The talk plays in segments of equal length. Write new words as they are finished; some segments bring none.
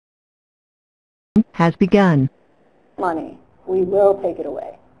has begun. Money, we will take it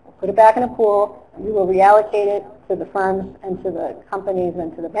away. We'll put it back in a pool, and we will reallocate it to the firms and to the companies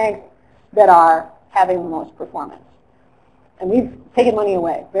and to the banks that are having the most performance. And we've taken money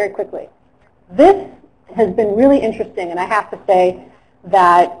away very quickly. This has been really interesting, and I have to say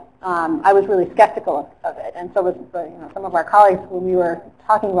that I was really skeptical of it, and so was some of our colleagues when we were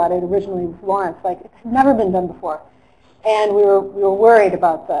talking about it originally with Lawrence. Like, it had never been done before, and we were worried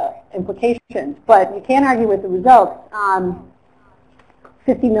about the implications. But you can't argue with the results. Almost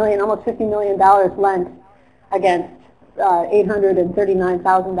 $50 million lent against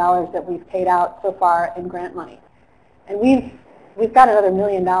 $839,000 that we've paid out so far in grant money, and we've got another $1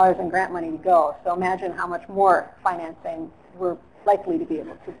 million in grant money to go. So imagine how much more financing we're likely to be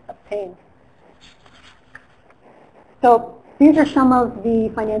able to obtain. So these are some of the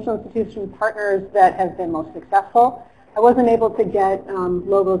financial institution partners that have been most successful. I wasn't able to get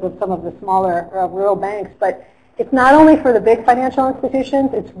logos of some of the smaller rural banks, but it's not only for the big financial institutions.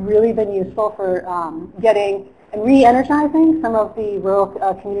 It's really been useful for getting and re-energizing some of the rural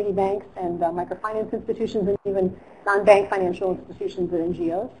community banks and microfinance institutions and even non-bank financial institutions and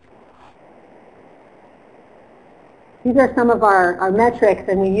NGOs. These are some of our metrics,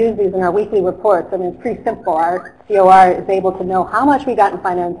 and we use these in our weekly reports. I mean, it's pretty simple. Our COR is able to know how much we got in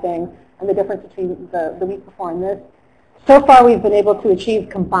financing and the difference between the week before and this. So far, we've been able to achieve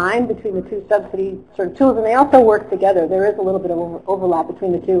combined between the two subsidy sort of tools, and they also work together. There is a little bit of overlap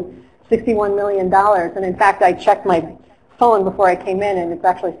between the two, $61 million. And in fact, I checked my phone before I came in, and it's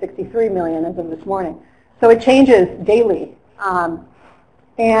actually $63 million as of this morning. So it changes daily.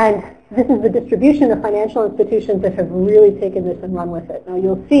 And this is the distribution of financial institutions that have really taken this and run with it. Now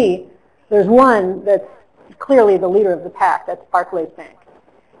you'll see there's one that's clearly the leader of the pack. That's Barclays Bank.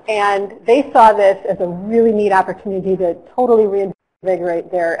 And they saw this as a really neat opportunity to totally reinvigorate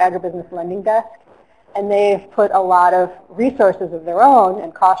their agribusiness lending desk. And they've put a lot of resources of their own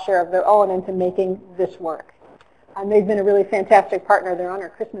and cost share of their own into making this work. And they've been a really fantastic partner. They're on our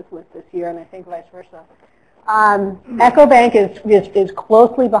Christmas list this year, and I think vice versa. EcoBank is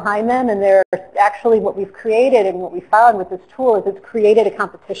closely behind them, and they're actually what we've created and what we found with this tool is it's created a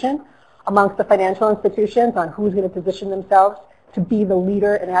competition amongst the financial institutions on who's going to position themselves to be the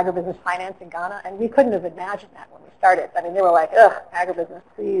leader in agribusiness finance in Ghana, and we couldn't have imagined that when we started. I mean, they were like, ugh, agribusiness,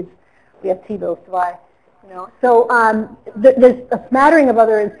 please, we have T-bills to buy. So there's a smattering of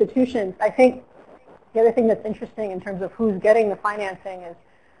other institutions. I think the other thing that's interesting in terms of who's getting the financing is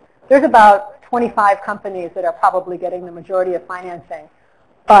there's about 25 companies that are probably getting the majority of financing,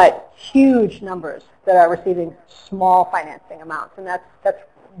 but huge numbers that are receiving small financing amounts, and that's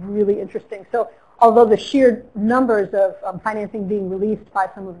really interesting. So although the sheer numbers of financing being released by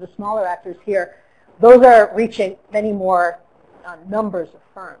some of the smaller actors here, those are reaching many more numbers of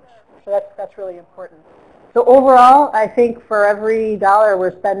firms. So that's really important. So overall, I think for every dollar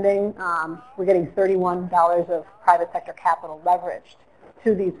we're spending, we're getting $31 of private sector capital leveraged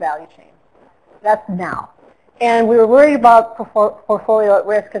to these value chains. That's now. And we were worried about portfolio at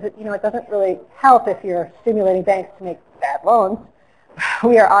risk because it doesn't really help if you're stimulating banks to make bad loans.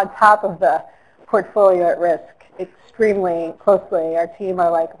 We are on top of the portfolio at risk extremely closely. Our team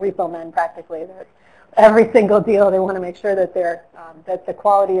are like repo men practically. Every single deal, they want to make sure that that the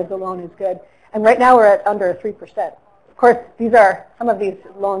quality of the loan is good. And right now we're at under 3%. Of course, some of these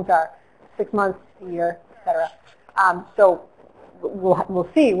loans are 6 months, a year, et cetera. So we'll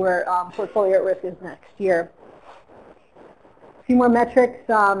see where portfolio at risk is next year. A few more metrics.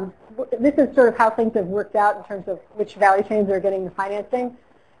 This is sort of how things have worked out in terms of which value chains are getting the financing.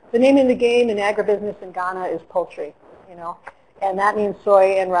 The name of the game in agribusiness in Ghana is poultry, and that means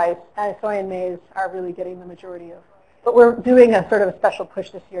soy and rice, soy and maize are really getting the majority of. But we're doing a sort of a special push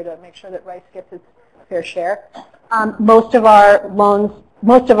this year to make sure that rice gets its fair share. Most of our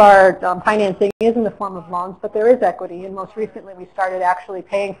financing is in the form of loans, but there is equity. And most recently, we started actually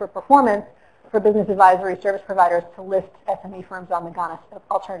paying for performance for business advisory service providers to list SME firms on the Ghana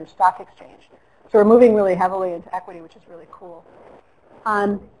Alternative Stock Exchange. So we're moving really heavily into equity, which is really cool.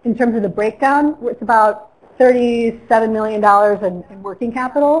 In terms of the breakdown, it's about $37 million in working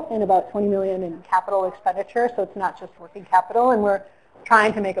capital and about $20 million in capital expenditure. So it's not just working capital, and we're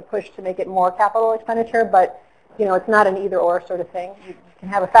trying to make a push to make it more capital expenditure, but it's not an either-or sort of thing. You can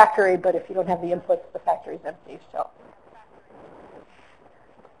have a factory, but if you don't have the inputs, the factory's empty. So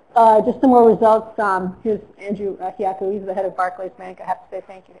just some more results. Here's Andrew Hiaku. He's the head of Barclays Bank. I have to say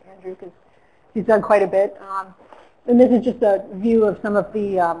thank you to Andrew because he's done quite a bit. And this is just a view of some of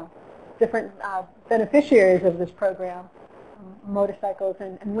the different beneficiaries of this program, motorcycles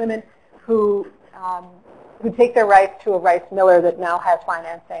and women who who take their rice to a rice miller that now has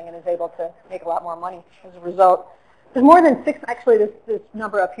financing and is able to make a lot more money as a result. There's more than actually this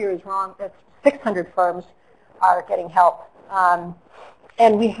number up here is wrong. It's 600 firms are getting help.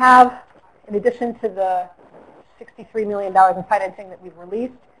 And we have, in addition to the $63 million in financing that we've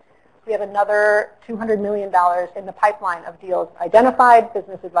released, we have another $200 million in the pipeline of deals identified,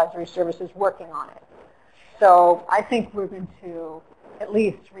 business advisory services working on it. So I think we're going to at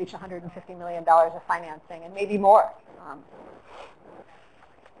least reach $150 million of financing and maybe more.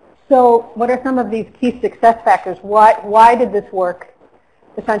 So what are some of these key success factors? Why did this work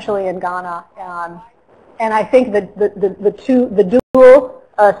essentially in Ghana? And I think that the dual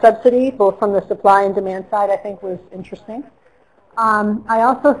subsidy, both from the supply and demand side, I think was interesting. I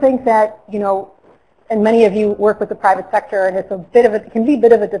also think that, and many of you work with the private sector, and it can be a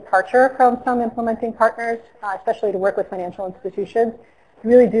bit of a departure from some implementing partners, especially to work with financial institutions. You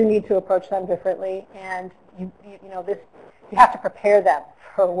really do need to approach them differently, and you have to prepare them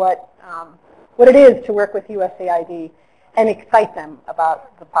for what it is to work with USAID and excite them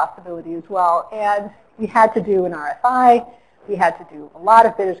about the possibility as well. And we had to do an RFI. We had to do a lot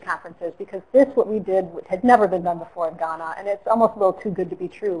of bidders conferences because what we did had never been done before in Ghana, and it's almost a little too good to be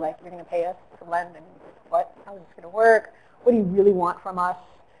true. Like, you're going to pay us to lend, and what? How is this going to work? What do you really want from us?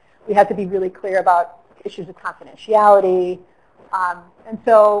 We had to be really clear about issues of confidentiality. And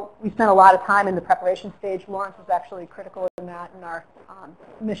so we spent a lot of time in the preparation stage. Lawrence was actually critical in that in our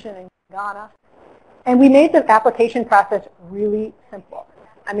mission in Ghana. And we made the application process really simple.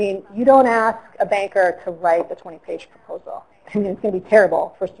 I mean, you don't ask a banker to write a 20-page proposal. I mean, it's going to be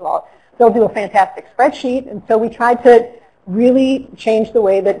terrible, first of all. They'll do a fantastic spreadsheet. And so we tried to really change the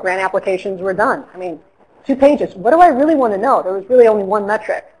way that grant applications were done. I mean, 2 pages. What do I really want to know? There was really only one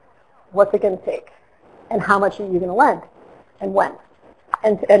metric. What's it going to take? And how much are you going to lend? And when?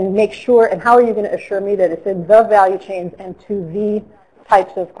 And make sure, and how are you going to assure me that it's in the value chains and to the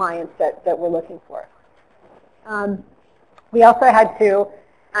types of clients that we're looking for? We also had to,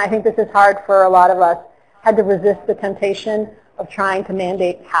 and I think this is hard for a lot of us, had to resist the temptation of trying to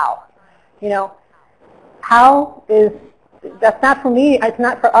mandate how. How is, that's not for me, it's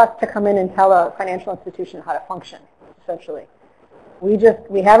not for us to come in and tell a financial institution how to function, essentially. We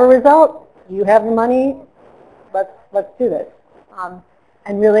have a result, you have the money, let's do this.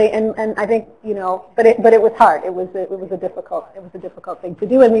 And really, and I think, but it was hard. It was a difficult thing to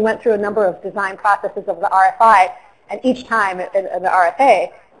do, and we went through a number of design processes of the RFI, and each time in the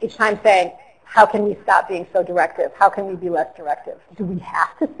RFA, each time saying, how can we stop being so directive? How can we be less directive? Do we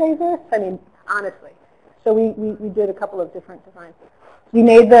have to say this? I mean, honestly. So we did a couple of different designs. We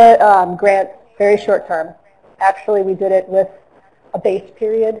made the grant very short term. Actually, we did it with a base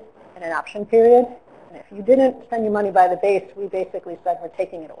period and an option period. And if you didn't spend your money by the base, we basically said we're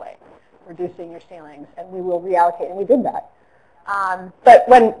taking it away, reducing your ceilings, and we will reallocate, and we did that. And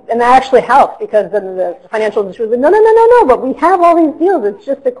that actually helped because then the financial industry was like, no, but we have all these deals. It's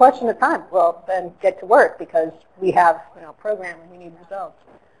just a question of time. Well, then get to work because we have a program and we need results.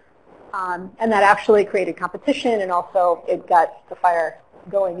 And that actually created competition, and also it got the fire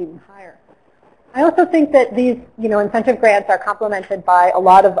going even higher. I also think that these incentive grants are complemented by a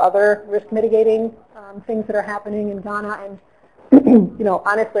lot of other risk mitigating things that are happening in Ghana. And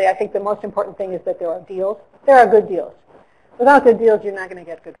honestly, I think the most important thing is that there are deals. There are good deals. Without good deals, you're not going to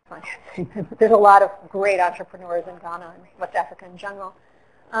get good financing. There's a lot of great entrepreneurs in Ghana and West Africa in general.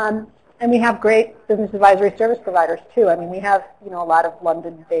 And we have great business advisory service providers, too. I mean, we have, a lot of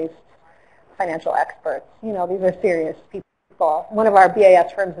London-based financial experts. These are serious people. One of our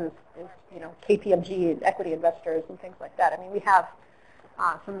BAS firms is KPMG and equity investors and things like that. I mean, we have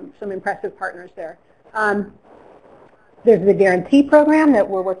some impressive partners there. There's the guarantee program that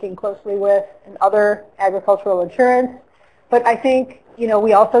we're working closely with and other agricultural insurance. But I think,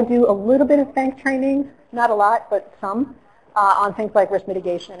 we also do a little bit of bank training, not a lot, but some, on things like risk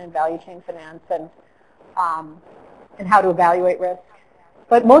mitigation and value chain finance and how to evaluate risk.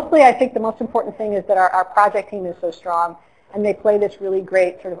 But mostly, I think the most important thing is that our project team is so strong, and they play this really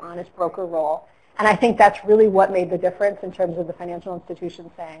great sort of honest broker role. And I think that's really what made the difference in terms of the financial institution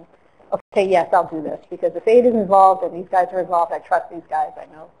saying, okay, yes, I'll do this. Because if aid is involved and these guys are involved, I trust these guys. I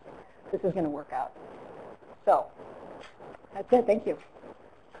know this is going to work out. So that's it. Thank you.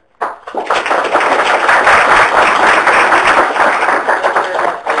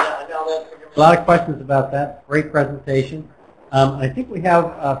 A lot of questions about that. Great presentation. I think we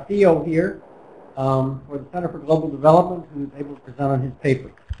have Theo here for the Center for Global Development, who's able to present on his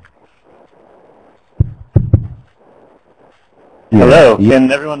paper. Hello.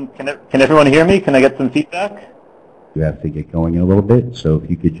 Can everyone hear me? Can I get some feedback? You have to get going in a little bit, so if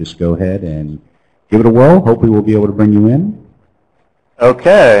you could just go ahead and give it a whirl. Hopefully we'll be able to bring you in.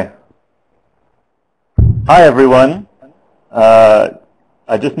 Okay. Hi, everyone.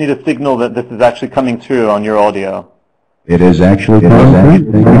 I just need a signal that this is actually coming through on your audio. It is actually coming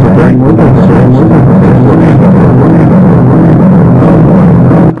through. Thank you for bearing with us.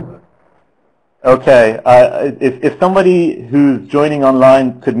 Okay. If somebody who's joining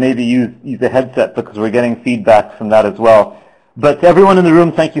online could maybe use a headset, because we're getting feedback from that as well. But to everyone in the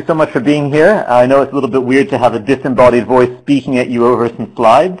room, thank you so much for being here. I know it's a little bit weird to have a disembodied voice speaking at you over some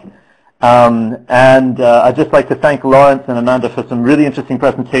slides. I'd just like to thank Lawrence and Amanda for some really interesting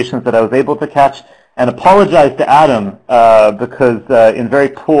presentations that I was able to catch, and apologize to Adam because in very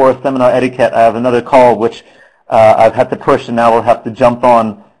poor seminar etiquette, I have another call which I've had to push, and now we'll have to jump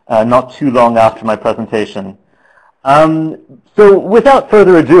on not too long after my presentation. So without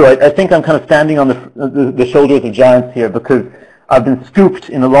further ado, I think I'm kind of standing on the shoulders of giants here, because I've been scooped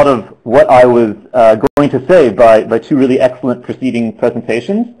in a lot of what I was going to say by two really excellent preceding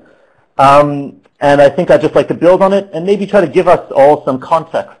presentations. And I think I'd just like to build on it and maybe try to give us all some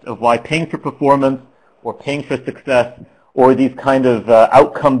context of why paying for performance or paying for success or these kind of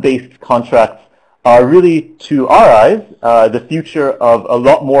outcome-based contracts are really, to our eyes, the future of a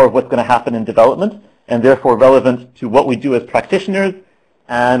lot more of what's going to happen in development, and therefore relevant to what we do as practitioners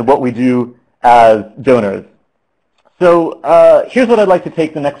and what we do as donors. So here's what I'd like to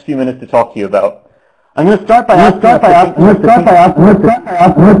take the next few minutes to talk to you about. I'm going to start by asking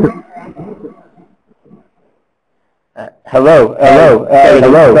hello.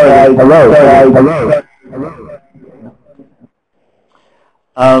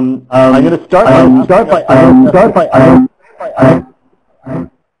 I'm going to start by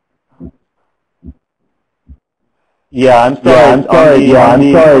yeah, I'm sorry.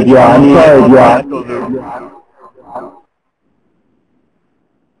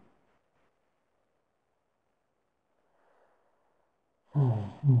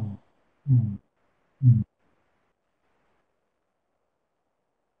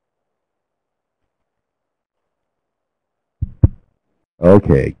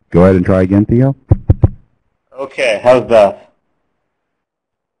 Okay, go ahead and try again, Theo. Okay, how's that?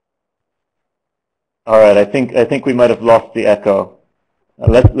 All right, I think we might have lost the echo.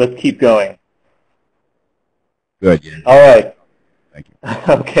 Let's keep going. Good. Yeah. All right. Thank you.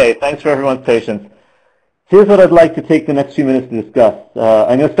 Okay, thanks for everyone's patience. Here's what I'd like to take the next few minutes to discuss.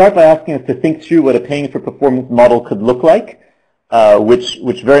 I'm going to start by asking us to think through what a paying for performance model could look like,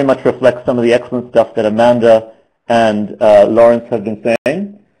 which very much reflects some of the excellent stuff that Amanda and Lawrence have been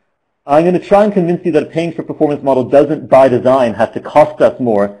saying. I'm going to try and convince you that a paying for performance model doesn't, by design, have to cost us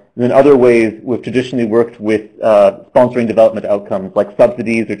more than other ways we've traditionally worked with sponsoring development outcomes, like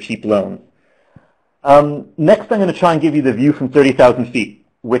subsidies or cheap loans. Next, I'm going to try and give you the view from 30,000 feet,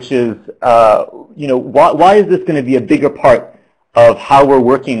 which is, why is this going to be a bigger part of how we're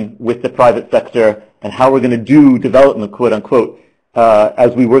working with the private sector and how we're going to do development, quote unquote,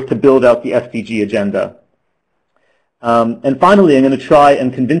 as we work to build out the SDG agenda. And finally, I'm going to try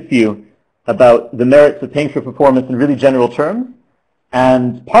and convince you about the merits of paying for performance in really general terms.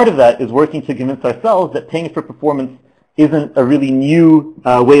 And part of that is working to convince ourselves that paying for performance isn't a really new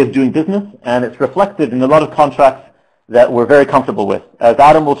way of doing business, and it's reflected in a lot of contracts that we're very comfortable with. As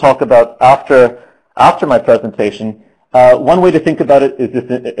Adam will talk about after my presentation, one way to think about it is this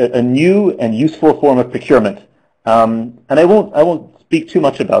a new and useful form of procurement. And I won't speak too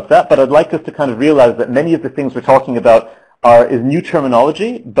much about that, but I'd like us to kind of realize that many of the things we're talking about is new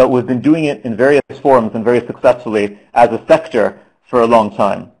terminology, but we've been doing it in various forms and very successfully as a sector for a long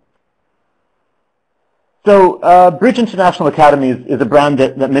time. So Bridge International Academies is a brand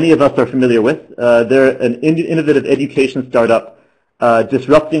that many of us are familiar with. They're an innovative education startup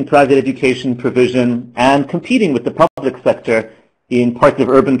disrupting private education provision and competing with the public sector in parts of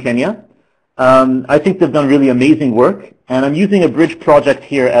urban Kenya. I think they've done really amazing work, and I'm using a Bridge project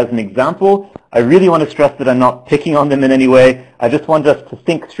here as an example. I really want to stress that I'm not picking on them in any way. I just want us to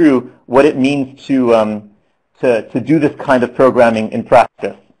think through what it means to do this kind of programming in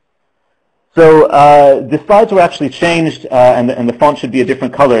practice. So the slides were actually changed, and the font should be a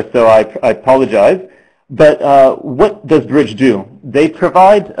different color, so I apologize. But what does Bridge do? They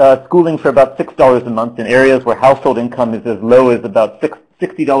provide schooling for about $6 a month in areas where household income is as low as about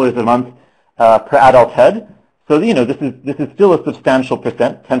 $60 a month per adult head. So this is still a substantial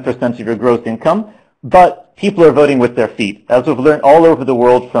percent, 10% of your gross income, but people are voting with their feet. As we've learned all over the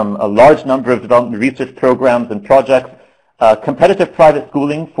world from a large number of development research programs and projects, competitive private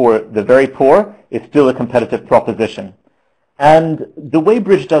schooling for the very poor is still a competitive proposition. And the way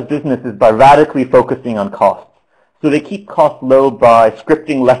Bridge does business is by radically focusing on costs. So they keep costs low by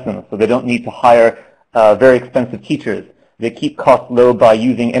scripting lessons, so they don't need to hire very expensive teachers. They keep costs low by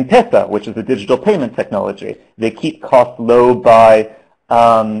using M-Pesa, which is a digital payment technology. They keep costs low by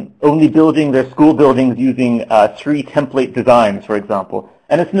only building their school buildings using 3 template designs, for example.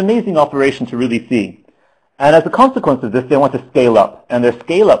 And it's an amazing operation to really see. And as a consequence of this, they want to scale up. And their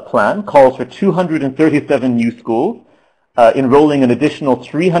scale-up plan calls for 237 new schools, enrolling an additional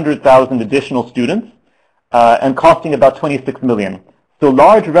 300,000 additional students, and costing about 26 million. So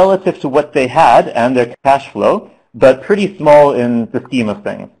large relative to what they had and their cash flow, but pretty small in the scheme of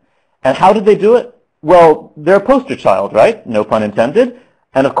things. And how did they do it? Well, they're a poster child, right? No pun intended.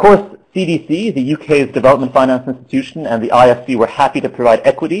 And of course, CDC, the UK's development finance institution, and the IFC were happy to provide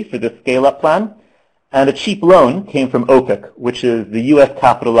equity for this scale-up plan. And a cheap loan came from OPIC, which is the US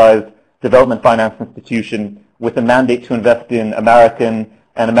capitalized development finance institution with a mandate to invest in American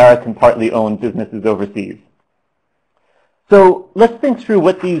and American partly owned businesses overseas. So let's think through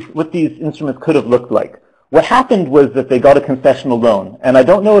what these instruments could have looked like. What happened was that they got a concessional loan. And I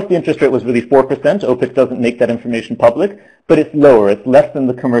don't know if the interest rate was really 4%. OPIC doesn't make that information public, but it's lower. It's less than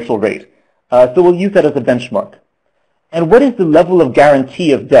the commercial rate. So we'll use that as a benchmark. And what is the level of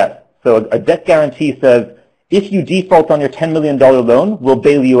guarantee of debt? So a debt guarantee says, if you default on your $10 million loan, we'll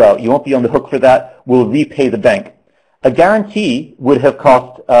bail you out. You won't be on the hook for that. We'll repay the bank. A guarantee would have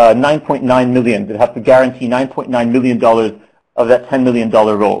cost $9.9 million. They'd have to guarantee $9.9 million of that $10 million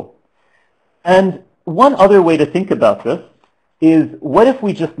roll. And one other way to think about this is, what if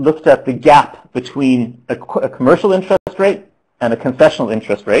we just looked at the gap between a commercial interest rate and a concessional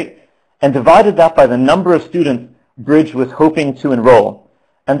interest rate and divided that by the number of students Bridge was hoping to enroll?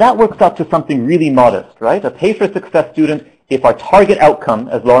 And that works out to something really modest, right? A pay-for-success student, if our target outcome,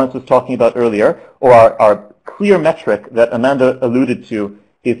 as Lawrence was talking about earlier, or our clear metric that Amanda alluded to,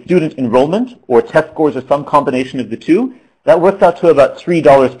 is student enrollment or test scores or some combination of the two, that works out to about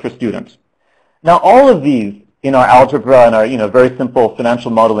 $3 per student. Now, all of these in our algebra and our very simple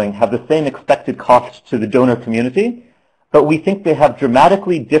financial modeling have the same expected cost to the donor community, but we think they have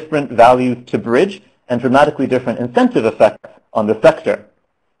dramatically different values to Bridge and dramatically different incentive effects on the sector.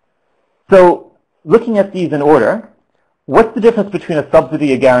 So looking at these in order, what's the difference between a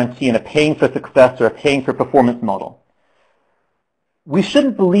subsidy, a guarantee, and a paying for success or a paying for performance model? We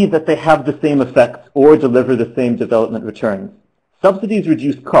shouldn't believe that they have the same effects or deliver the same development returns. Subsidies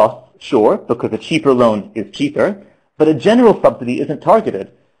reduce costs, sure, because a cheaper loan is cheaper, but a general subsidy isn't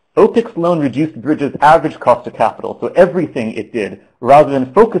targeted. OPIC's loan reduced Bridge's average cost of capital, so everything it did, rather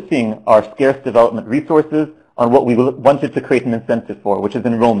than focusing our scarce development resources on what we wanted to create an incentive for, which is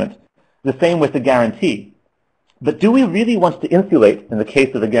enrollment. The same with the guarantee. But do we really want to insulate, in the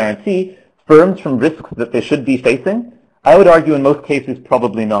case of a guarantee, firms from risks that they should be facing? I would argue in most cases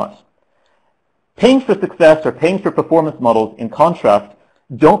probably not. Paying for success or paying for performance models, in contrast,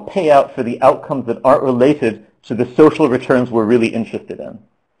 don't pay out for the outcomes that aren't related to the social returns we're really interested in.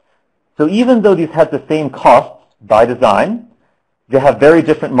 So even though these have the same costs by design, they have very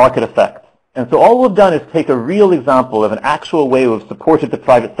different market effects. And so all we've done is take a real example of an actual way we've supported the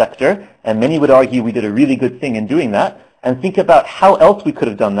private sector, and many would argue we did a really good thing in doing that, and think about how else we could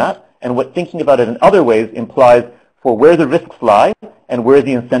have done that, and what thinking about it in other ways implies for where the risks lie and where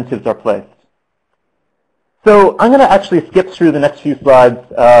the incentives are placed. So I'm going to actually skip through the next few slides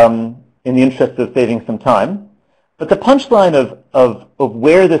in the interest of saving some time. But the punchline of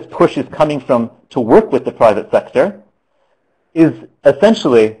where this push is coming from to work with the private sector is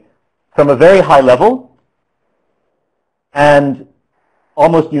essentially from a very high level and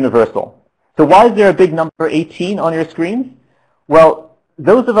almost universal. So why is there a big number 18 on your screens? Well,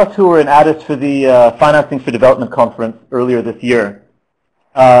 those of us who were in Addis for the Financing for Development conference earlier this year,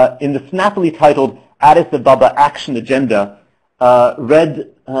 in the snappily titled Addis Ababa Action Agenda,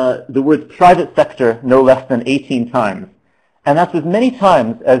 read the words private sector no less than 18 times. And that's as many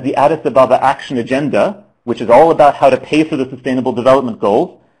times as the Addis Ababa Action Agenda, which is all about how to pay for the Sustainable Development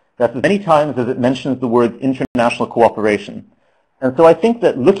Goals. That's as many times as it mentions the words international cooperation. And so I think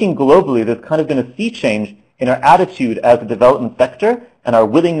that looking globally, there's kind of been a sea change in our attitude as a development sector and our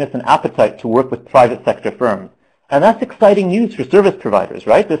willingness and appetite to work with private sector firms. And that's exciting news for service providers,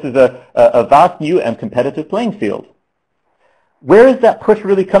 right? This is a vast new and competitive playing field. Where is that push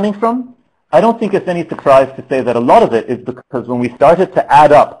really coming from? I don't think it's any surprise to say that a lot of it is because when we started to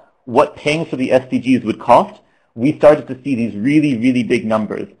add up what paying for the SDGs would cost, we started to see these really, really big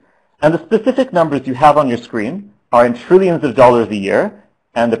numbers. And the specific numbers you have on your screen are in trillions of dollars a year,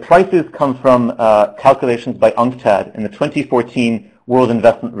 and the prices come from calculations by UNCTAD in the 2014 World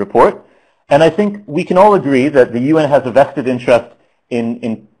Investment Report. And I think we can all agree that the UN has a vested interest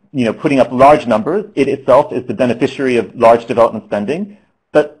in putting up large numbers. It itself is the beneficiary of large development spending.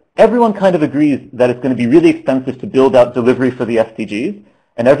 But everyone kind of agrees that it's going to be really expensive to build out delivery for the SDGs.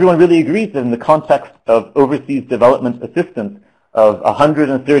 And everyone really agrees that in the context of overseas development assistance of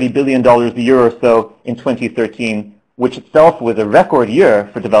 $130 billion a year or so in 2013, which itself was a record year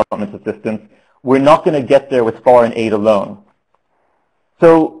for development assistance, we're not going to get there with foreign aid alone.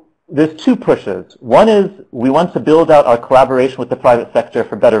 So there's two pushes. One is we want to build out our collaboration with the private sector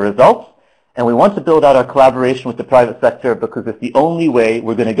for better results, and we want to build out our collaboration with the private sector because it's the only way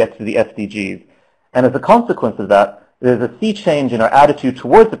we're going to get to the SDGs. And as a consequence of that, there's a sea change in our attitude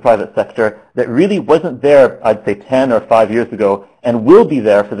towards the private sector that really wasn't there, I'd say, 10 or 5 years ago, and will be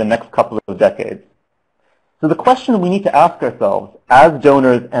there for the next couple of decades. So the question we need to ask ourselves as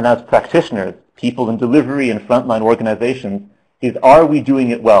donors and as practitioners, people in delivery and frontline organizations, is are we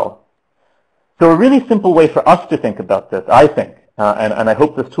doing it well? So a really simple way for us to think about this, I think, and I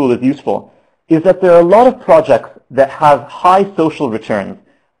hope this tool is useful, is that there are a lot of projects that have high social returns,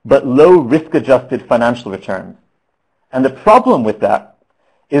 but low risk-adjusted financial returns. And the problem with that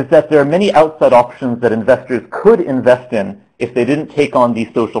is that there are many outside options that investors could invest in if they didn't take on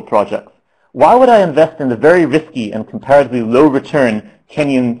these social projects. Why would I invest in the very risky and comparatively low return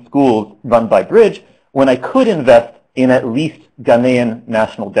Kenyan schools run by Bridge when I could invest in at least Ghanaian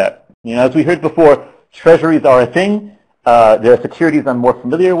national debt? As we heard before, treasuries are a thing. There are securities I'm more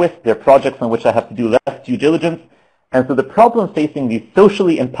familiar with. There are projects on which I have to do less due diligence. And so the problem facing these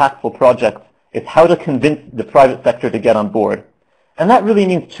socially impactful projects is how to convince the private sector to get on board. And that really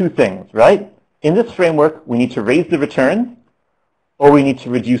means two things, right? In this framework, we need to raise the returns or we need to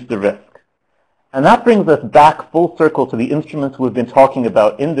reduce the risk. And that brings us back full circle to the instruments we've been talking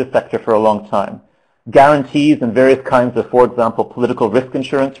about in this sector for a long time. Guarantees and various kinds of, for example, political risk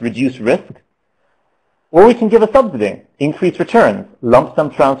insurance reduce risk. Or we can give a subsidy, increase returns, lump sum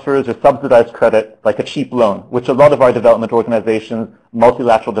transfers or subsidized credit like a cheap loan, which a lot of our development organizations,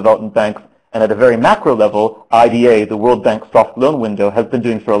 multilateral development banks, and at a very macro level, IDA, the World Bank soft loan window, has been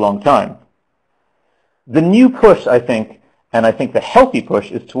doing for a long time. The new push, I think, and I think the healthy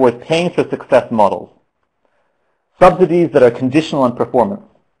push, is towards paying for success models. Subsidies that are conditional on performance.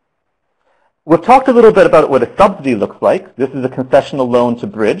 We've talked a little bit about what a subsidy looks like. This is a concessional loan to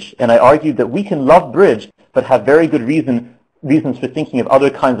Bridge, and I argued that we can love Bridge, but have very good reasons for thinking of other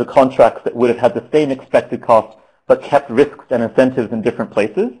kinds of contracts that would have had the same expected cost, but kept risks and incentives in different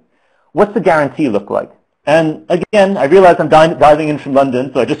places. What's the guarantee look like? And again, I realize I'm diving in from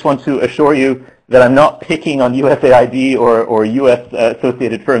London, so I just want to assure you that I'm not picking on USAID or US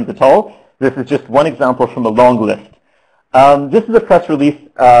associated firms at all. This is just one example from a long list. This is a press release,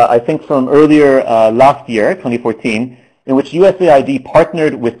 I think from earlier last year, 2014, in which USAID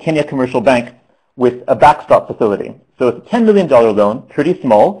partnered with Kenya Commercial Bank with a backstop facility. So it's a $10 million loan, pretty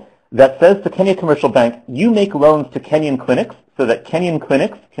small, that says to Kenya Commercial Bank, you make loans to Kenyan clinics so that Kenyan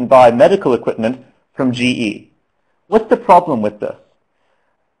clinics can buy medical equipment from GE. What's the problem with this?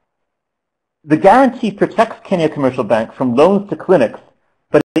 The guarantee protects Kenya Commercial Bank from loans to clinics,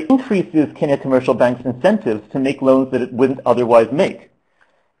 but it increases Kenya Commercial Bank's incentives to make loans that it wouldn't otherwise make.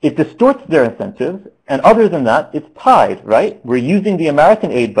 It distorts their incentives, and other than that, it's tied, right? We're using the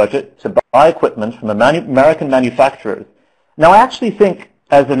American aid budget to buy equipment from American manufacturers. Now, I actually think,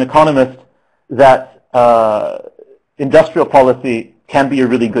 as an economist, that industrial policy can be a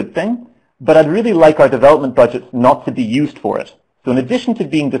really good thing, but I'd really like our development budgets not to be used for it. So in addition to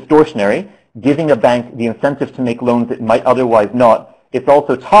being distortionary, giving a bank the incentive to make loans it might otherwise not, it's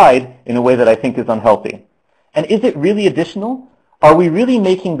also tied in a way that I think is unhealthy. And is it really additional? Are we really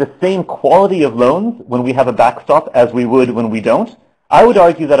making the same quality of loans when we have a backstop as we would when we don't? I would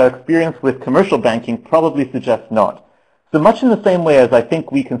argue that our experience with commercial banking probably suggests not. So much in the same way as I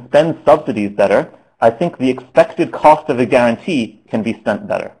think we can spend subsidies better, I think the expected cost of a guarantee can be spent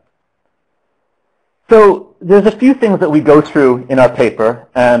better. So there's a few things that we go through in our paper,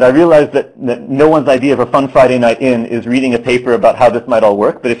 and I realize that no one's idea of a fun Friday night in is reading a paper about how this might all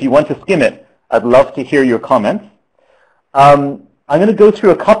work, but if you want to skim it, I'd love to hear your comments. I'm going to go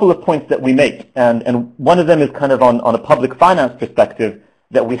through a couple of points that we make, and one of them is kind of on a public finance perspective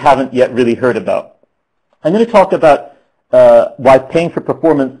that we haven't yet really heard about. I'm going to talk about why paying for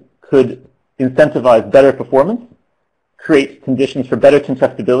performance could incentivize better performance, create conditions for better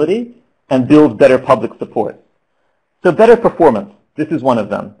contestability, and build better public support. So better performance, this is one of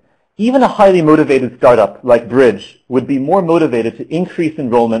them. Even a highly motivated startup like Bridge would be more motivated to increase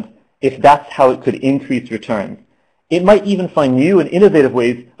enrollment if that's how it could increase returns. It might even find new and innovative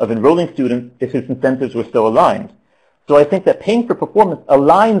ways of enrolling students if its incentives were so aligned. So I think that paying for performance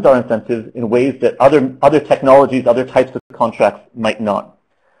aligns our incentives in ways that other technologies, other types of contracts might not.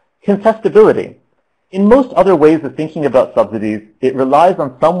 Contestability. In most other ways of thinking about subsidies, it relies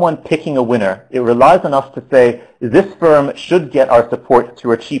on someone picking a winner. It relies on us to say, this firm should get our support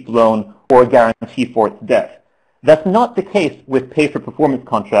through a cheap loan or a guarantee for its debt. That's not the case with pay-for-performance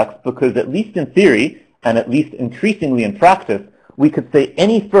contracts because at least in theory, and at least increasingly in practice, we could say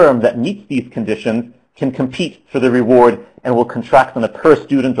any firm that meets these conditions can compete for the reward and will contract on a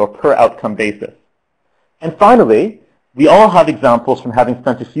per-student or per-outcome basis. And finally, we all have examples from having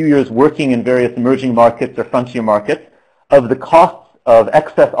spent a few years working in various emerging markets or frontier markets of the costs of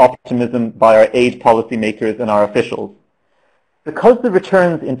excess optimism by our aid policymakers and our officials. Because the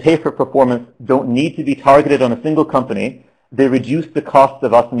returns in pay-for-performance don't need to be targeted on a single company, they reduce the costs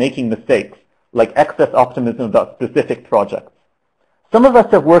of us making mistakes, like excess optimism about specific projects. Some of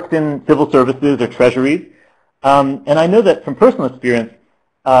us have worked in civil services or treasuries, and I know that from personal experience,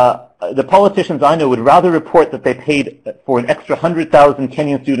 the politicians I know would rather report that they paid for an extra 100,000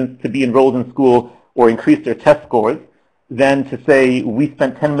 Kenyan students to be enrolled in school or increase their test scores than to say we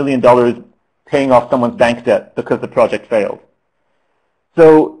spent $10 million paying off someone's bank debt because the project failed.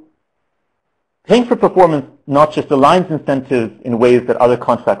 So paying for performance not just aligns incentives in ways that other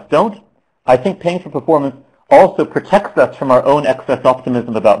contracts don't. I think paying for performance also protects us from our own excess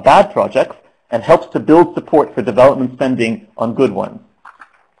optimism about bad projects and helps to build support for development spending on good ones.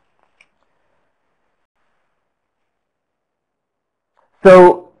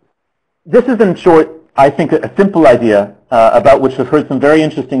 So this is, in short, I think, a simple idea about which we've heard some very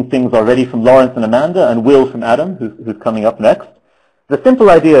interesting things already from Lawrence and Amanda and Will from Adam, who's coming up next. The simple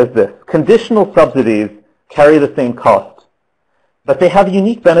idea is this. Conditional subsidies carry the same cost, but they have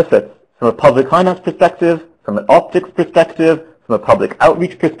unique benefits from a public finance perspective, from an optics perspective, from a public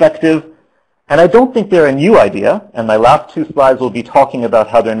outreach perspective. And I don't think they're a new idea, and my last two slides will be talking about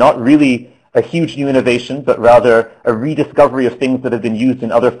how they're not really a huge new innovation, but rather a rediscovery of things that have been used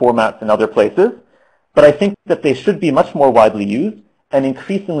in other formats in other places. But I think that they should be much more widely used, and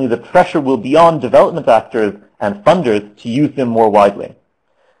increasingly the pressure will be on development actors and funders to use them more widely.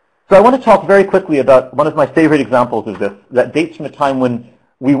 So I want to talk very quickly about one of my favorite examples of this that dates from a time when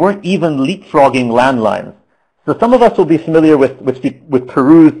we weren't even leapfrogging landlines. So some of us will be familiar with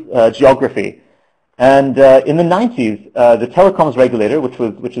Peru's geography. And in the 90s, the telecoms regulator,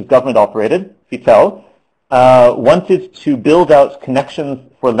 which is government operated, FITEL, wanted to build out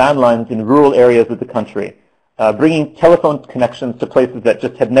connections for landlines in rural areas of the country, bringing telephone connections to places that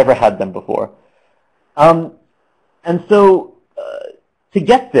just had never had them before. And so to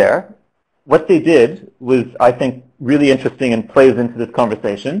get there, what they did was, I think, really interesting and plays into this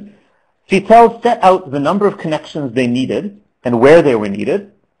conversation. FITEL set out the number of connections they needed and where they were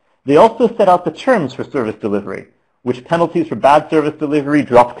needed. They also set out the terms for service delivery, which penalties for bad service delivery,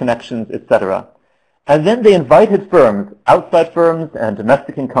 dropped connections, etc. And then they invited firms, outside firms and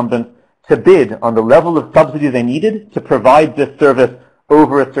domestic incumbents, to bid on the level of subsidy they needed to provide this service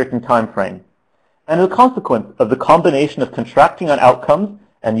over a certain time frame. And as a consequence of the combination of contracting on outcomes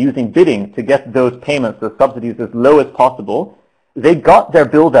and using bidding to get those payments, those subsidies, as low as possible, they got their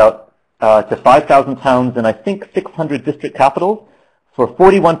build-out to 5,000 towns in, I think, 600 district capitals for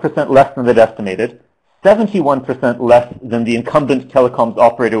 41% less than they'd estimated, 71% less than the incumbent telecoms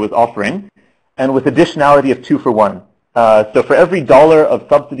operator was offering, and with additionality of 2 for 1. So for every dollar of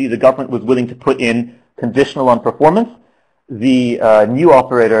subsidy the government was willing to put in conditional on performance, the new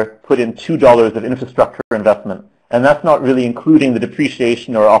operator put in $2 of infrastructure investment. And that's not really including the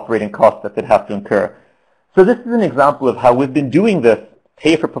depreciation or operating costs that they'd have to incur. So this is an example of how we've been doing this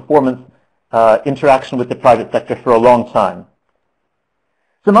pay-for-performance interaction with the private sector for a long time.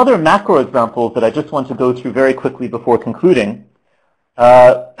 Some other macro examples that I just want to go through very quickly before concluding.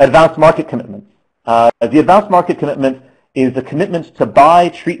 Advanced market commitments. The advanced market commitment is a commitment to buy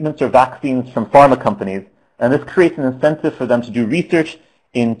treatments or vaccines from pharma companies. And this creates an incentive for them to do research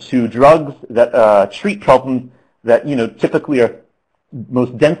into drugs that treat problems that typically are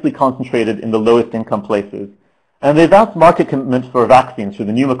most densely concentrated in the lowest income places. And the advanced market commitment for vaccines, for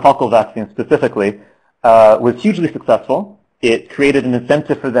the pneumococcal vaccine specifically, was hugely successful. It created an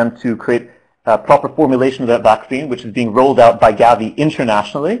incentive for them to create a proper formulation of that vaccine, which is being rolled out by Gavi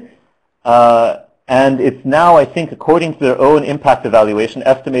internationally. And it's now, I think, according to their own impact evaluation,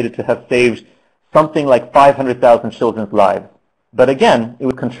 estimated to have saved something like 500,000 children's lives. But again, it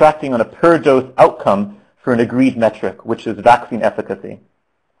was contracting on a per-dose outcome for an agreed metric, which is vaccine efficacy.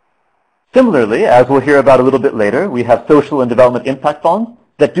 Similarly, as we'll hear about a little bit later, we have social and development impact bonds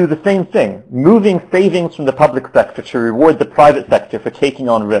that do the same thing, moving savings from the public sector to reward the private sector for taking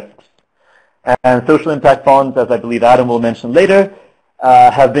on risks. And social impact bonds, as I believe Adam will mention later,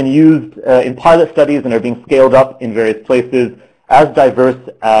 have been used in pilot studies and are being scaled up in various places as diverse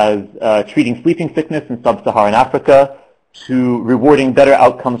as treating sleeping sickness in sub-Saharan Africa to rewarding better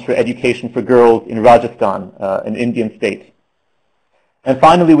outcomes for education for girls in Rajasthan, an Indian state. And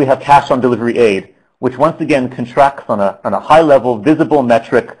finally, we have cash on delivery aid, which once again contracts on a high-level, visible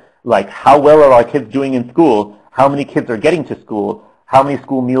metric like how well are our kids doing in school, how many kids are getting to school, how many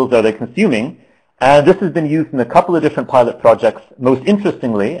school meals are they consuming. And this has been used in a couple of different pilot projects, most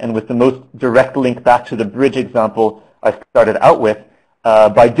interestingly, and with the most direct link back to the bridge example I started out with,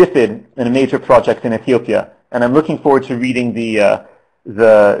 by DFID in a major project in Ethiopia. And I'm looking forward to reading the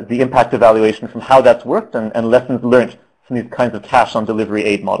impact evaluation from how that's worked and lessons learned from these kinds of cash on delivery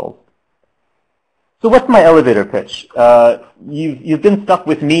aid models. So what's my elevator pitch? You've been stuck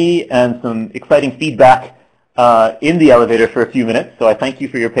with me and some exciting feedback in the elevator for a few minutes, so I thank you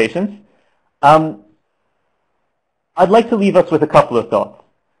for your patience. I'd like to leave us with a couple of thoughts.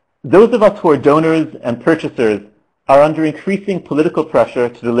 Those of us who are donors and purchasers are under increasing political pressure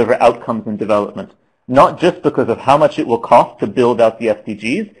to deliver outcomes in development, not just because of how much it will cost to build out the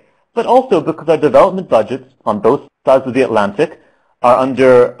SDGs, but also because our development budgets on both sides of the Atlantic are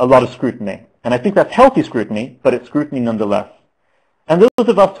under a lot of scrutiny. And I think that's healthy scrutiny, but it's scrutiny nonetheless. And those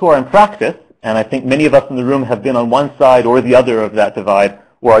of us who are in practice, and I think many of us in the room have been on one side or the other of that divide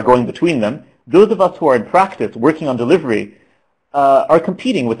or are going between them, those of us who are in practice working on delivery are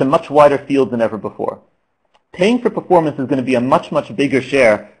competing with a much wider field than ever before. Paying for performance is going to be a much, much bigger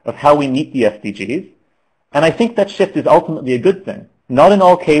share of how we meet the SDGs. And I think that shift is ultimately a good thing. Not in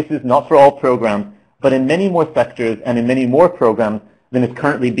all cases, not for all programs, but in many more sectors and in many more programs than is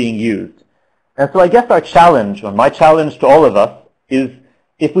currently being used. And so I guess our challenge, or my challenge to all of us, is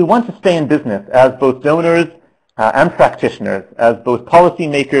if we want to stay in business as both donors and practitioners, as both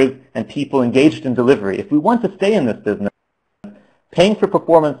policymakers and people engaged in delivery, if we want to stay in this business, paying for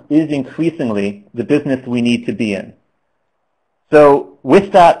performance is increasingly the business we need to be in. So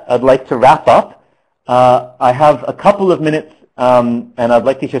with that, I'd like to wrap up. I have a couple of minutes, and I'd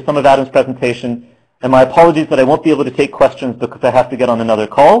like to hear some of Adam's presentation. And my apologies that I won't be able to take questions because I have to get on another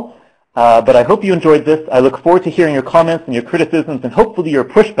call. But I hope you enjoyed this. I look forward to hearing your comments and your criticisms and hopefully your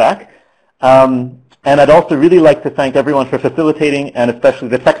pushback. And I'd also really like to thank everyone for facilitating and especially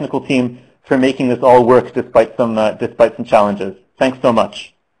the technical team for making this all work despite some challenges. Thanks so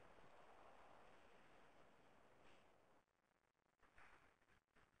much.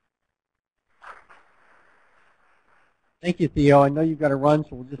 Thank you, Theo. I know you've got to run,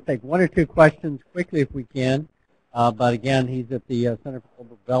 so we'll just take one or two questions quickly if we can. But again, he's at the Center for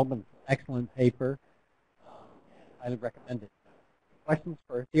Global Development. Excellent paper. Highly recommend it. Questions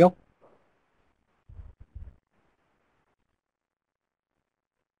for Theo?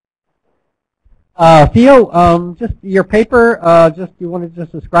 Theo, just your paper, you want to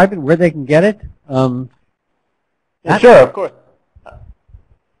just describe it, where they can get it? Yeah, sure, of course.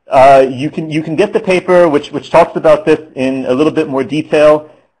 You can get the paper which talks about this in a little bit more detail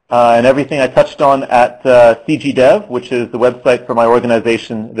and everything I touched on at CGDev, which is the website for my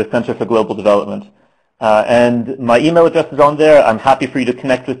organization, the Center for Global Development. And my email address is on there. I'm happy for you to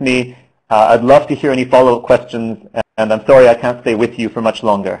connect with me. I'd love to hear any follow-up questions, and I'm sorry I can't stay with you for much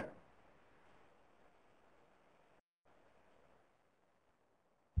longer.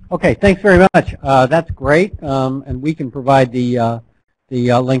 Okay, thanks very much. That's great, and we can provide the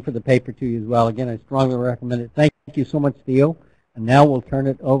link for the paper to you as well. Again, I strongly recommend it. Thank you so much, Theo. And now we'll turn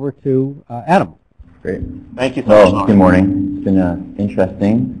it over to Adam. Great. Thank you so much. Good morning. It's been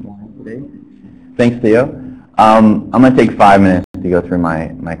interesting morning today. Thanks, Theo. I'm going to take 5 minutes to go through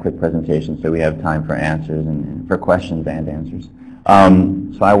my quick presentation so we have time for answers and for questions and answers.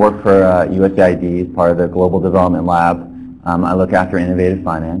 So I work for USAID as part of the Global Development Lab. I look after innovative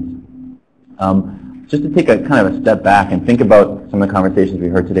finance. Just to take a kind of a step back and think about some of the conversations we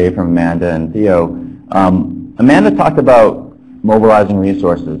heard today from Amanda and Theo, Amanda talked about mobilizing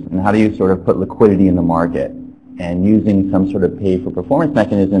resources and how do you sort of put liquidity in the market and using some sort of pay for performance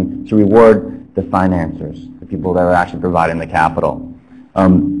mechanism to reward the financiers, the people that are actually providing the capital.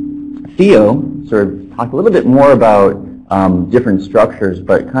 Theo sort of talked a little bit more about different structures,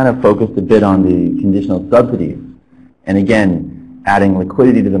 but kind of focused a bit on the conditional subsidies. And again, adding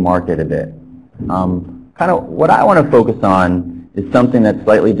liquidity to the market a bit. Kind of what I want to focus on is something that's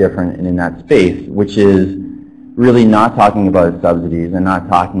slightly different and in that space, which is really not talking about subsidies and not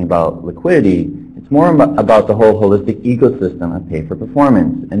talking about liquidity. It's more about the whole holistic ecosystem of pay for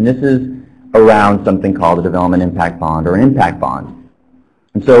performance. And this is around something called a development impact bond or an impact bond.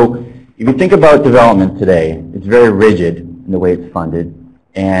 And so if you think about development today, it's very rigid in the way it's funded.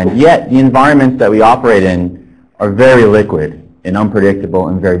 And yet the environments that we operate in are very liquid and unpredictable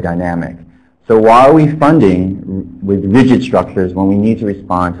and very dynamic. So why are we funding with rigid structures when we need to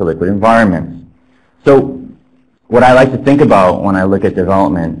respond to liquid environments? So what I like to think about when I look at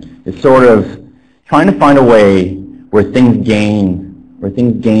development is sort of trying to find a way where things gain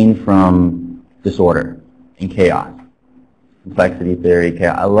from disorder and chaos. Complexity theory,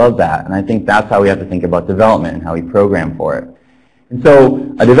 chaos. I love that, and I think that's how we have to think about development and how we program for it. And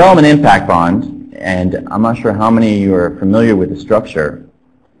so a development impact bond, and I'm not sure how many of you are familiar with the structure,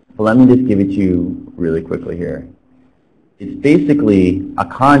 but let me just give it to you really quickly here. It's basically a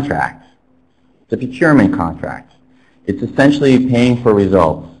contract. It's a procurement contract. It's essentially paying for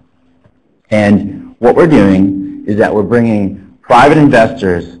results. And what we're doing is that we're bringing private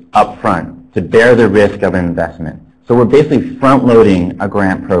investors up front to bear the risk of an investment. So we're basically front-loading a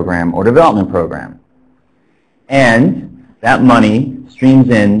grant program or development program. And that money streams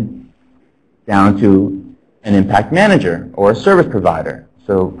in down to an impact manager or a service provider.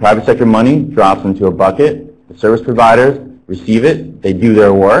 So private sector money drops into a bucket. The service providers receive it. They do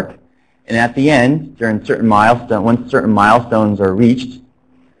their work. And at the end, once certain milestones are reached,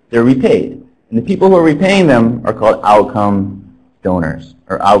 they're repaid. And the people who are repaying them are called outcome donors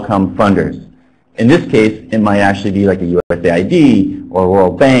or outcome funders. In this case, it might actually be like a USAID or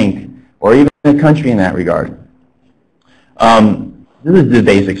World Bank or even a country in that regard. This is the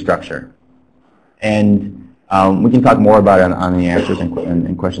basic structure. And we can talk more about it on the answers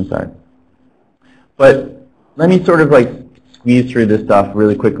and question side. But let me sort of like squeeze through this stuff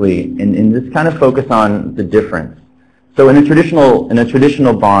really quickly and just kind of focus on the difference. So in a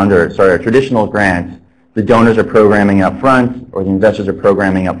traditional bond, or sorry, a traditional grant, the donors are programming up front, or the investors are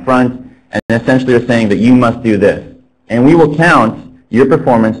programming up front, and essentially are saying that you must do this. And we will count your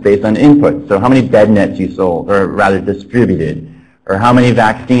performance based on input. So how many bed nets you sold, or rather distributed, or how many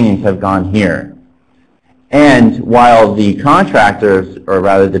vaccines have gone here. And while the contractors, or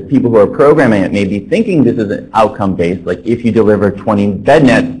rather the people who are programming it, may be thinking this is outcome-based, like if you deliver 20 bed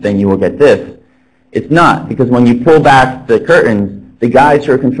nets, then you will get this. It's not, because when you pull back the curtains, the guys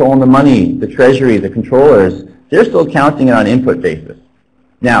who are controlling the money, the treasury, the controllers, they're still counting it on input basis.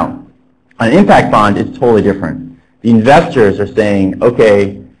 Now, an impact bond is totally different. The investors are saying,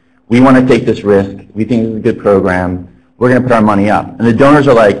 okay, we want to take this risk. We think this is a good program. We're going to put our money up. And the donors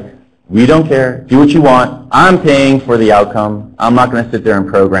are like, we don't care. Do what you want. I'm paying for the outcome. I'm not going to sit there and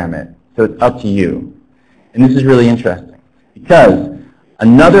program it. So it's up to you. And this is really interesting because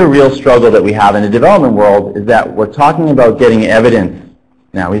another real struggle that we have in the development world is that we're talking about getting evidence.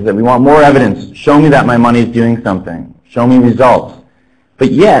 Now, we said we want more evidence. Show me that my money is doing something. Show me results.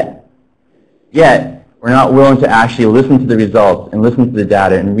 But yet, we're not willing to actually listen to the results and listen to the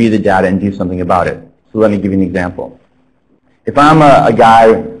data and read the data and do something about it. So let me give you an example. If I'm a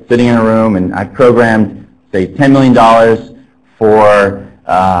guy sitting in a room and I've programmed, say, $10 million for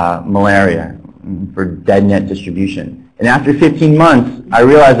malaria, for dead net distribution, and after 15 months, I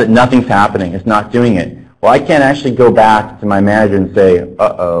realize that nothing's happening. It's not doing it. Well, I can't actually go back to my manager and say,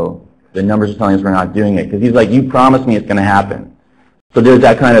 uh-oh, the numbers are telling us we're not doing it. Because he's like, you promised me it's going to happen. So there's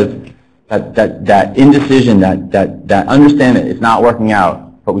that kind of that indecision, that understanding it's not working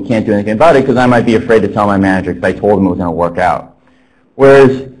out, but we can't do anything about it because I might be afraid to tell my manager because I told him it was going to work out.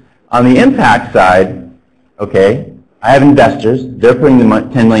 Whereas on the impact side, okay, I have investors. They're putting the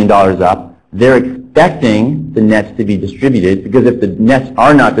 $10 million up. They're expecting the nets to be distributed because if the nets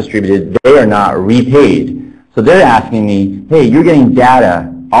are not distributed, they are not repaid. So they're asking me, hey, you're getting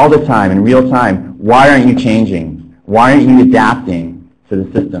data all the time in real time. Why aren't you changing? Why aren't you adapting to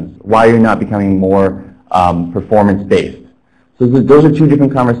the systems? Why are you not becoming more performance-based? So those are two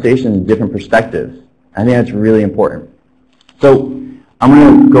different conversations, different perspectives. I think that's really important. So I'm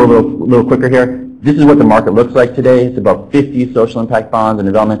going to go a little quicker here. This is what the market looks like today. It's about 50 social impact bonds and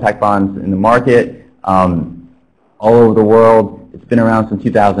development impact bonds in the market all over the world. It's been around since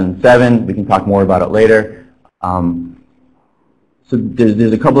 2007. We can talk more about it later. So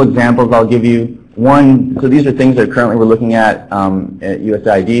there's a couple examples I'll give you. One, so these are things that currently we're looking at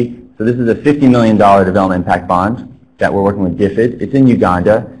USAID. So this is a $50 million development impact bond that we're working with DFID. It's in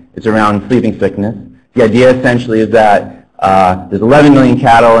Uganda. It's around sleeping sickness. The idea essentially is that there's 11 million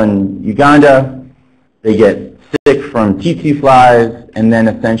cattle in Uganda. They get sick from tsetse flies, and then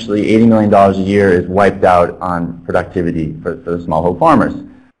essentially $80 million a year is wiped out on productivity for the smallholder farmers.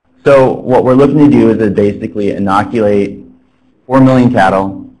 So what we're looking to do is to basically inoculate 4 million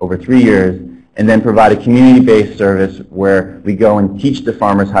cattle over 3 years, and then provide a community-based service where we go and teach the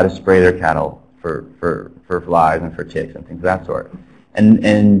farmers how to spray their cattle for flies and for ticks and things of that sort. And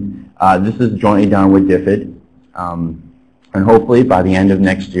this is jointly done with DFID, and hopefully by the end of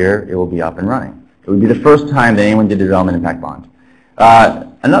next year it will be up and running. It would be the first time that anyone did a development impact bond.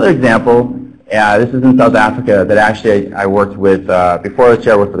 Another example, This is in South Africa that actually I worked with, before I was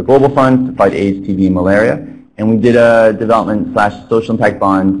chair, I worked for the Global Fund to fight AIDS, TB, and malaria. And we did a development/social impact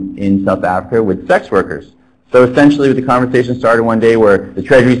bond in South Africa with sex workers. So essentially the conversation started one day where the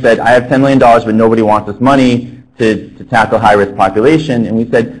Treasury said, I have $10 million, but nobody wants this money to tackle high-risk population. And we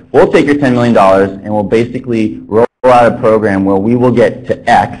said, we'll take your $10 million and we'll basically roll out a program where we will get to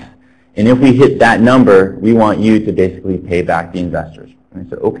X. And if we hit that number, we want you to basically pay back the investors. And I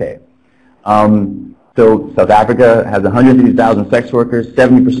said, okay. So South Africa has 150,000 sex workers,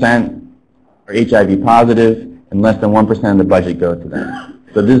 70% are HIV positive, and less than 1% of the budget goes to them.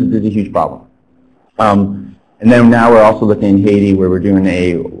 So this is a huge problem. And then now we're also looking in Haiti where we're doing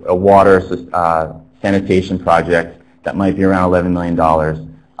a water sanitation project that might be around $11 million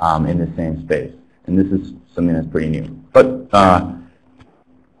in the same space. And this is something that's pretty new. But I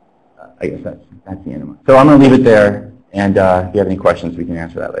guess that's the end of it. So I'm going to leave it there, and if you have any questions, we can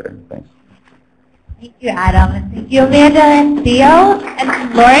answer that later. Thanks. Thank you, Adam, and thank you, Amanda, and Theo,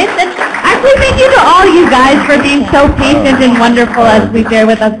 and Lawrence, and actually thank you to all you guys for being so patient and wonderful as we share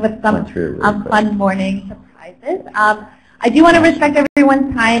with us with some fun morning surprises. I do want to respect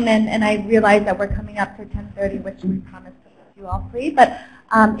everyone's time, and I realize that we're coming up to 10:30, which we promised to keep you all free. But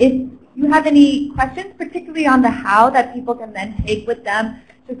if you have any questions, particularly on the how that people can then take with them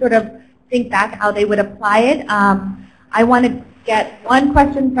to sort of think back how they would apply it, I want to get one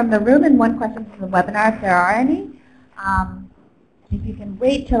question from the room and one question from the webinar, if there are any. If you can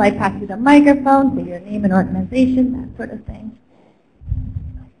wait till I pass you the microphone, say your name and organization, that sort of thing.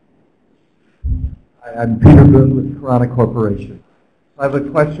 Hi, I'm Peter Boone with Corona Corporation. I have a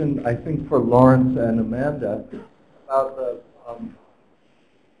question, I think, for Lawrence and Amanda about the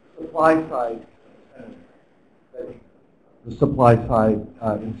supply side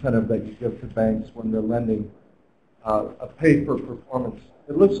incentive that you give to banks when they're lending a pay-for-performance.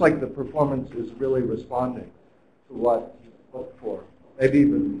 It looks like the performance is really responding to what you look for, maybe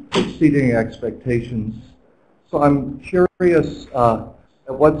even exceeding expectations. So I'm curious at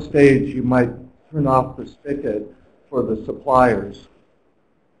what stage you might turn off the spigot for the suppliers.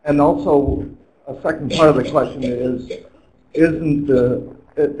 And also, a second part of the question is,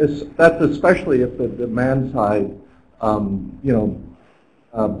 that's especially if the demand side,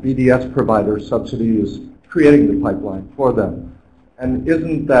 BDS provider subsidy is creating the pipeline for them. And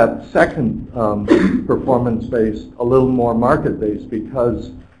isn't that second performance-based a little more market-based,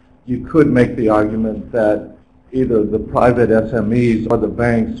 because you could make the argument that either the private SMEs or the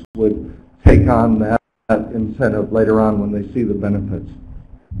banks would take on that incentive later on when they see the benefits?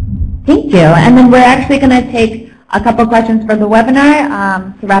 Thank you. And then we're actually going to take a couple questions for the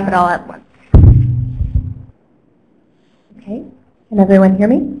webinar to wrap it all at once. Okay. Can everyone hear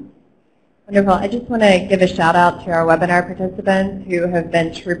me? Wonderful. I just want to give a shout out to our webinar participants who have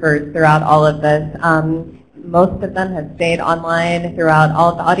been troopers throughout all of this. Most of them have stayed online throughout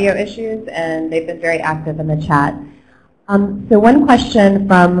all of the audio issues, and they've been very active in the chat. So one question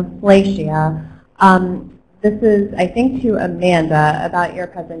from Felicia. This is, I think, to Amanda about your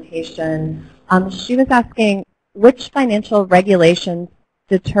presentation. She was asking which financial regulations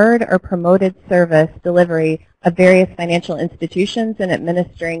deterred or promoted service delivery of various financial institutions in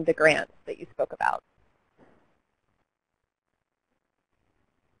administering the grants that you spoke about.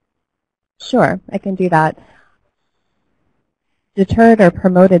 Sure, I can do that. Deterred or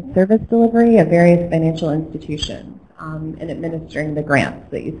promoted service delivery of various financial institutions in administering the grants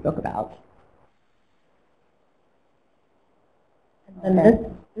that you spoke about. And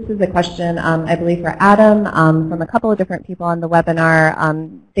then this is a question, I believe, for Adam from a couple of different people on the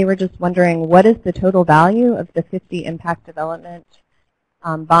webinar. They were just wondering, what is the total value of the 50 impact development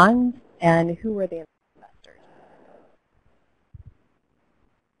bonds, and who were the investors?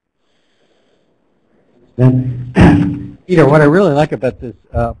 Peter, what I really like about this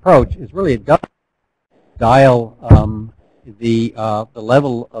approach is really it does dial the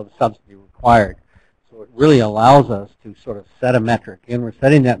level of subsidy required. So it really allows us to sort of set a metric, and we're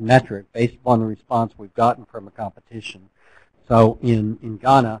setting that metric based upon the response we've gotten from a competition. So in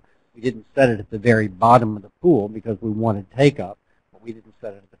Ghana, we didn't set it at the very bottom of the pool because we wanted take-up, but we didn't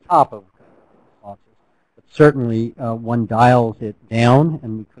set it at the top of responses. But certainly one dials it down,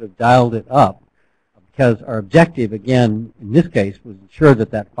 and we could have dialed it up, because our objective, again, in this case, was to ensure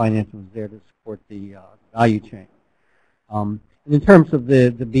that that financing was there to support the value chain. And in terms of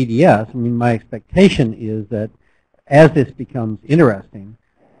the BDS, I mean, my expectation is that as this becomes interesting,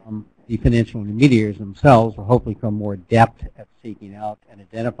 the financial intermediaries themselves will hopefully become more adept at seeking out and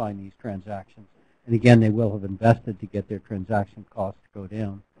identifying these transactions. And again, they will have invested to get their transaction costs to go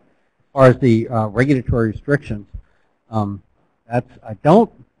down. As far as the regulatory restrictions, I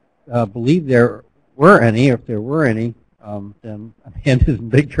don't believe there were any. If there were any, then Amanda's in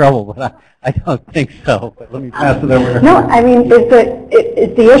big trouble, but I don't think so. But let me pass it over. No, I mean, is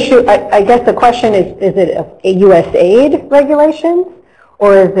the issue, I guess the question is it a USAID regulations,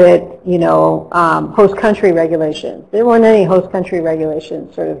 or is it, you know, host country regulations? There weren't any host country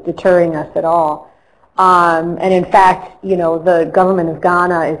regulations sort of deterring us at all. And in fact, you know, the government of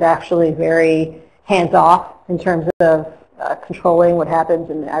Ghana is actually very hands-off in terms of controlling what happens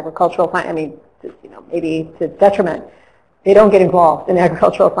in the agricultural, I mean, you know, maybe to detriment. They don't get involved in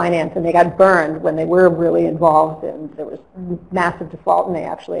agricultural finance, and they got burned when they were really involved, and there was massive default, and they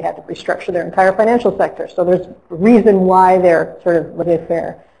actually had to restructure their entire financial sector. So there's a reason why they're sort of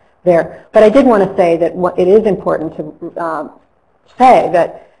laissez-faire there. But I did want to say that it is important to say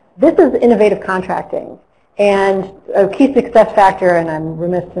that this is innovative contracting. And a key success factor, and I'm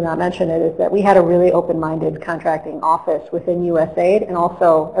remiss to not mention it, is that we had a really open-minded contracting office within USAID, and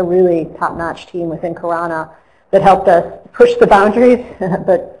also a really top-notch team within Karana that helped us push the boundaries,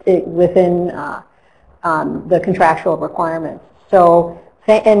 but within the contractual requirements. So,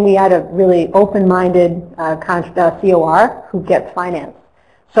 and we had a really open-minded COR who gets finance.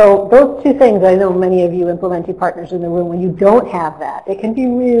 So those two things, I know many of you implementing partners in the room, when you don't have that, it can be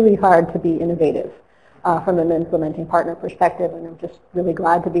really hard to be innovative from an implementing partner perspective, and I'm just really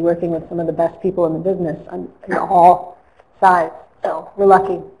glad to be working with some of the best people in the business on all sides. So we're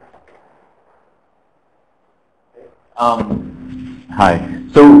lucky. Hi.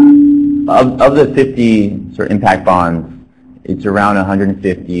 So of the 50 sort of impact bonds, it's around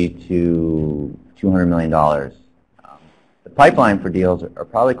 150 to $200 million. The pipeline for deals are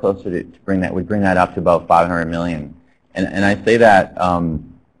probably closer to bring that up to about 500 million. And I say that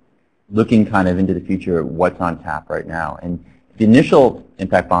looking kind of into the future, what's on tap right now. And the initial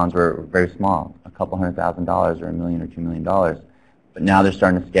impact bonds were very small, a couple $100,000 or $1 million or $2 million. But now they're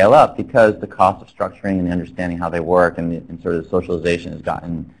starting to scale up because the cost of structuring and the understanding how they work and sort of the socialization has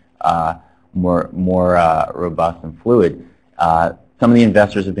gotten more robust and fluid. Some of the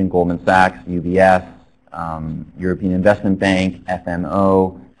investors have been Goldman Sachs, UBS, European Investment Bank,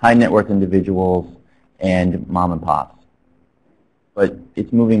 FMO, high net worth individuals, and mom and pops. But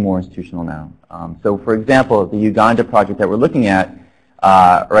it's moving more institutional now. So for example, the Uganda project that we're looking at,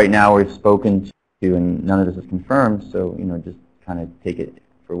 right now we've spoken to, and none of this is confirmed, so you know, just kind of take it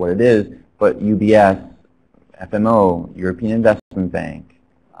for what it is, but UBS, FMO, European Investment Bank,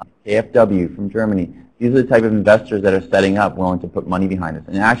 KfW from Germany, these are the type of investors that are setting up willing to put money behind this.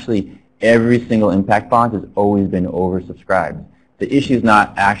 And actually, every single impact bond has always been oversubscribed. The issue is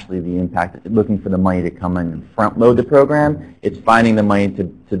not actually the impact, looking for the money to come in and front load the program, it's finding the money to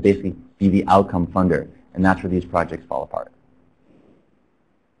basically be the outcome funder, and that's where these projects fall apart.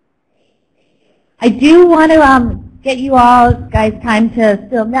 I do want to get you all guys time to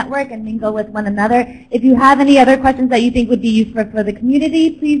still network and mingle with one another. If you have any other questions that you think would be useful for the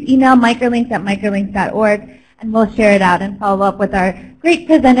community, please email microlinks@microlinks.org, and we'll share it out and follow up with our great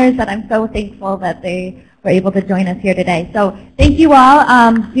presenters that I'm so thankful that they were able to join us here today. So thank you all.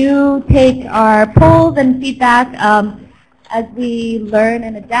 Do take our polls and feedback as we learn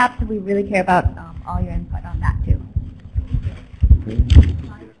and adapt. We really care about all your input on that too.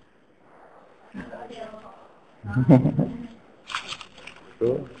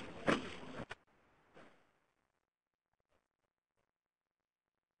 Cool.